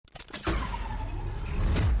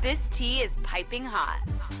This tea is piping hot.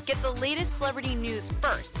 Get the latest celebrity news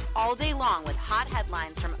first all day long with hot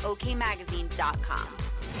headlines from okmagazine.com.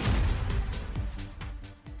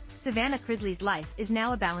 Savannah Chrisley's life is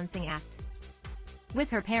now a balancing act. With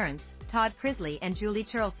her parents, Todd Chrisley and Julie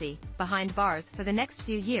Churlsey, behind bars for the next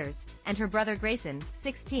few years, and her brother Grayson,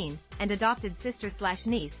 16, and adopted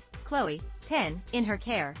sister/niece, Chloe, 10, in her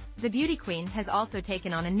care, the beauty queen has also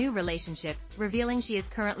taken on a new relationship, revealing she is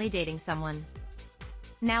currently dating someone.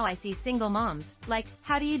 "Now I see single moms, like,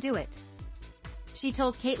 how do you do it?" She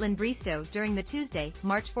told Caitlin Bristow during the Tuesday,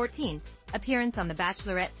 March 14, appearance on the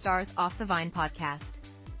Bachelorette Stars Off the Vine podcast.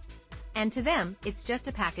 And to them, it's just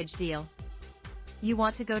a package deal. You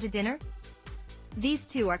want to go to dinner? These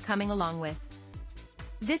two are coming along with.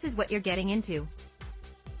 This is what you're getting into.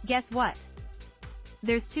 Guess what?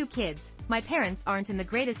 There's 2 kids, my parents aren't in the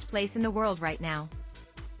greatest place in the world right now.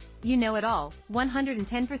 You know it all,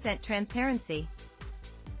 110% transparency.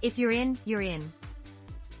 If you're in, you're in.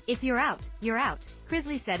 If you're out, you're out,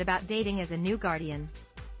 Chrisley said about dating as a new guardian.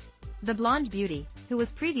 The blonde beauty, who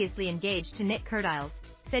was previously engaged to Nick Curtiles,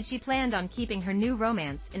 said she planned on keeping her new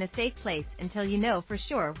romance in a safe place until you know for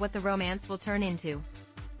sure what the romance will turn into.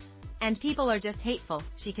 And people are just hateful,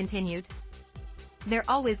 she continued. They're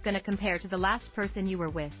always gonna compare to the last person you were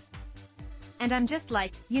with. And I'm just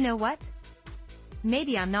like, you know what?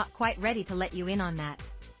 Maybe I'm not quite ready to let you in on that.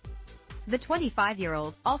 The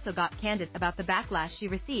 25-year-old also got candid about the backlash she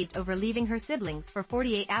received over leaving her siblings for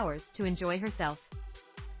 48 hours to enjoy herself.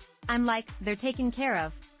 "I'm like, they're taken care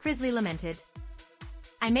of," Chrisley lamented.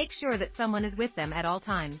 "I make sure that someone is with them at all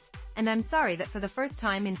times, and I'm sorry that for the first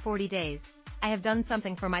time in 40 days, I have done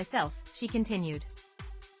something for myself," she continued.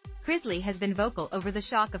 Chrisley has been vocal over the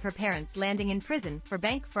shock of her parents landing in prison for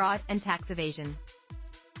bank fraud and tax evasion.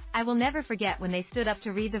 "I will never forget when they stood up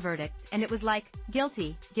to read the verdict and it was like,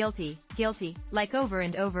 guilty, guilty, guilty, like over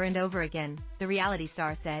and over and over again," the reality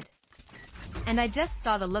star said. "And I just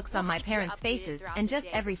saw the looks on my parents' faces and just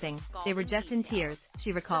everything, they were just in tears,"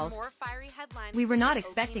 she recalled. "We were not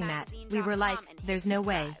expecting that, we were like, there's no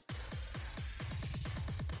way."